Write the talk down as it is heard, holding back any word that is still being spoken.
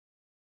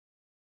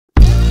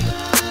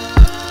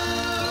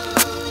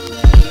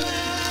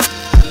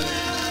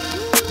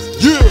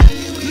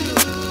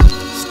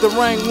the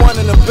rank one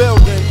in the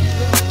building.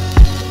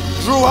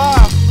 Drew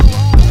High.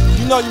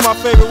 You know you my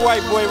favorite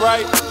white boy,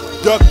 right?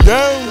 Duck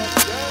down.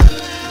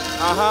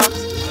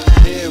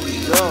 Here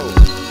we go.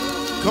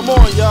 Come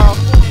on, y'all.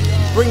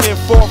 Bring in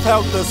fourth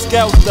helter,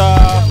 skelter.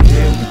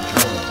 Here we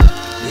come.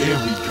 Here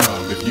we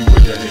come. If you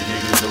were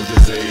dedicated, don't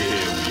just say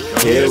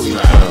here we come. Here we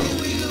come.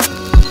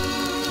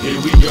 Here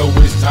we go,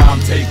 it's time,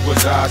 take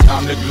what's ours,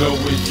 time to glow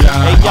with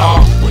John. Hey, y'all.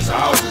 What's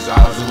ours is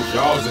ours, and what's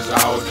yours is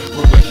ours.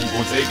 Brooklyn keep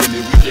on taking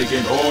it, we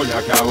taking all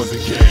y'all cowards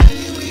again.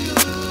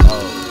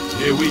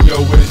 Here we go,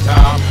 it's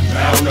time,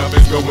 mount up,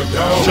 it's going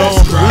down.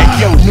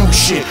 Hey, yo, new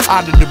shit,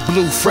 out of the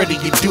blue, Freddy,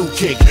 you do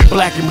kick.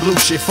 Black and blue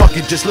shit, fuck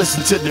it, just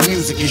listen to the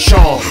music, it's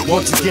Sean.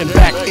 Once again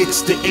back,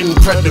 it's the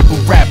incredible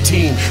rap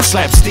team.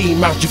 Slap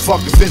steam out your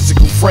fucking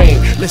physical frame.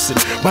 Listen,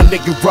 my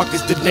nigga Ruck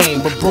is the name.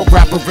 A broke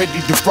rapper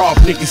ready to rob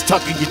niggas,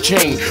 tucking your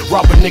chain.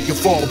 Rob a nigga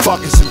for a buck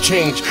and some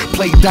change.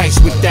 Play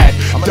dice with that,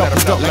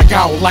 doubled up like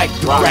I don't like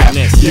the rap.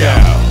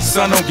 Yeah,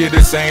 son don't get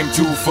the same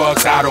two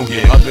fucks I don't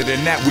get. Other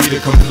than that, we the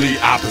complete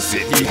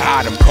opposite. He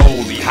hot, I'm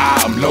cold, he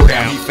high, I'm low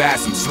down. He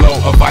fast, I'm slow,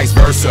 or vice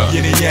versa.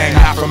 Yin and yang,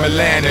 not from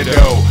Atlanta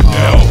though.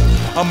 No,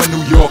 I'm a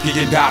New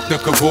Yorkian, Dr.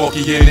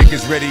 Kevorkian.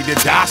 Niggas ready to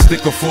die,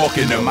 stick a fork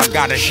in them. I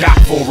got a shot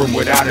for him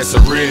without a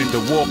syringe to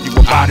walk you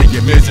up out of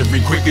your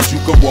misery quick as you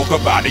can walk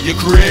up out of your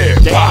crib.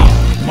 Wow.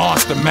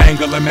 Monster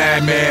mangler,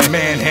 madman,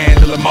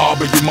 manhandle them all,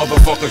 but you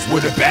motherfuckers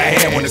with a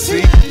bad hand wanna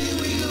see?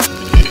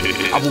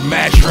 I will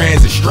mash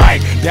trans and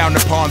strike down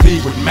upon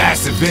thee with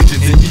massive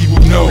vengeance, and ye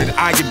will know that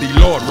I am the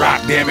Lord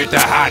Rock, damn it, the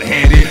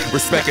hot-handed.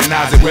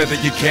 Recognize it whether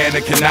you can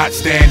or cannot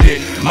stand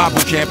it. My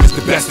boot camp is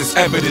the best it's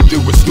ever to do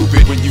it.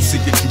 Stupid, when you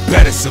see it, you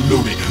better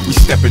salute it. We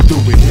stepping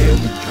through it. Here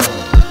we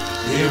come,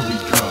 here we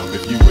come.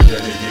 If you were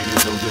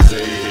dedicated, don't just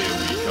say here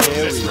we come.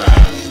 Let's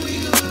ride.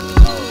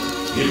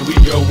 Here we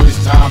go,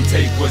 it's time,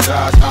 take what's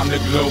ours, time to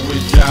glow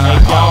with John.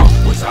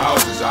 What's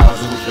ours is ours,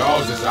 and what's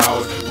yours is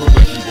ours.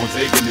 Brooklyn keep on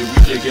taking it, we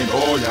taking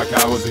all y'all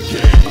cowards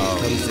again.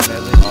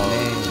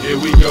 Here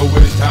we go,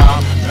 it's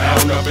time,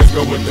 mount up, it's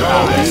going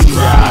down, let's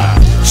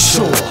ride.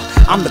 Sure,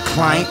 I'm the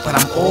client, but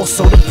I'm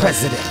also the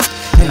president.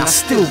 And I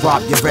still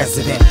rob your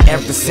resident.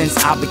 Ever since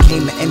I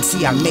became an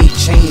MC, I made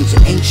change.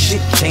 And ain't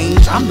shit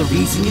changed, I'm the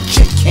reason your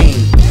chick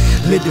came.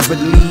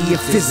 Literally and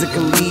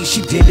physically,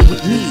 she did it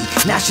with me.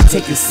 Now she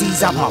taking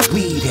C's out my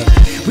weed,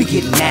 and we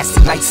get nasty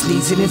like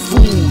sneezing in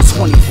food.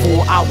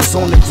 24 hours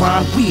on the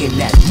grind, we in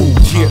that mood.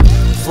 Yeah,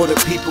 for the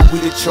people, we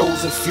the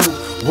chosen few.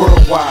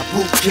 Worldwide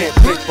boot camp,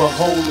 pick a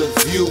whole of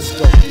view.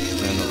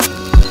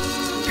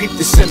 Peep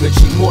the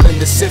symmetry, more than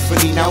the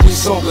symphony. Now we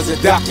song as a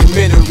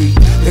documentary.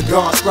 The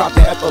gods scribed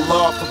the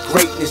epilogue for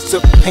greatness.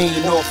 Took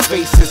pain off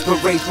faces,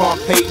 parades on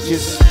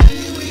pages.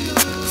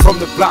 From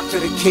the block to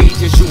the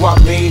cages, you our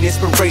main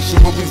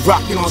inspiration when we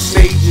rockin' on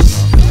stages.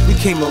 We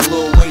came a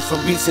little ways from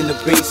beats in the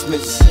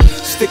basements.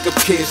 Stick up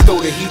kids, throw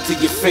the heat to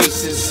your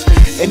faces.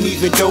 And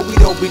even though we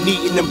don't be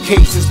needing them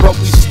cases, but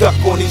we stuck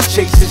on these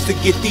chases to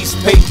get these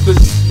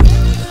papers.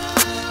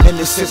 And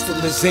the system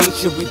is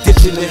ancient, we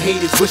ditching the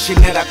haters, wishing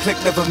that our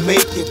clique never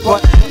make it.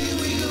 But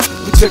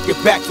we took it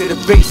back to the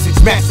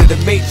basics, master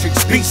the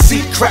matrix,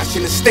 BC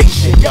crashing the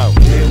station. Yo,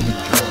 here we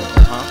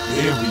come,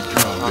 here we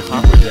come. If you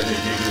were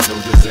dedicated,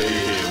 don't just say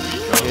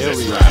here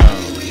we come. Let's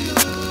ride.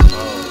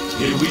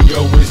 Here we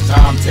go, it's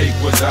time, take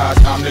what's ours,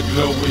 time to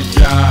glow with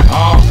John.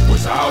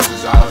 What's ours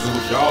is ours, and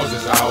what's yours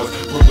is ours.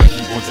 Brooklyn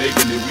keep on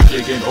taking it, we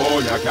taking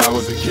all y'all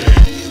cowards again.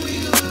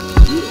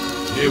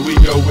 Here we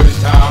go,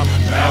 it's time,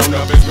 mount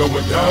up, it's going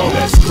down,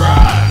 let's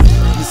cry.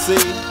 You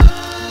see,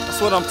 that's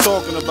what I'm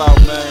talking about,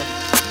 man.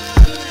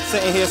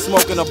 Sitting here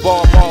smoking a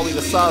ball Molly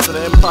the size of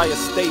the Empire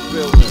State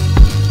Building.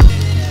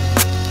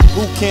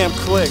 Boot camp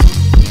click,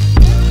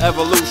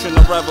 evolution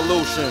of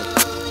revolution.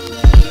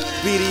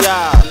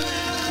 BDI,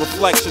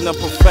 reflection of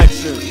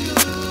perfection.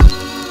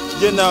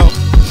 You know,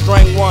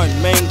 string one,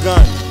 main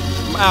gun.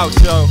 I'm out,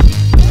 yo.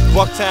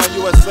 Bucktown,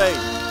 USA.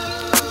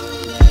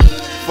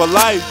 For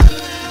life.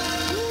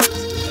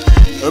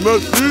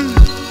 MSC.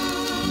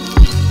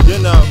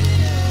 You know.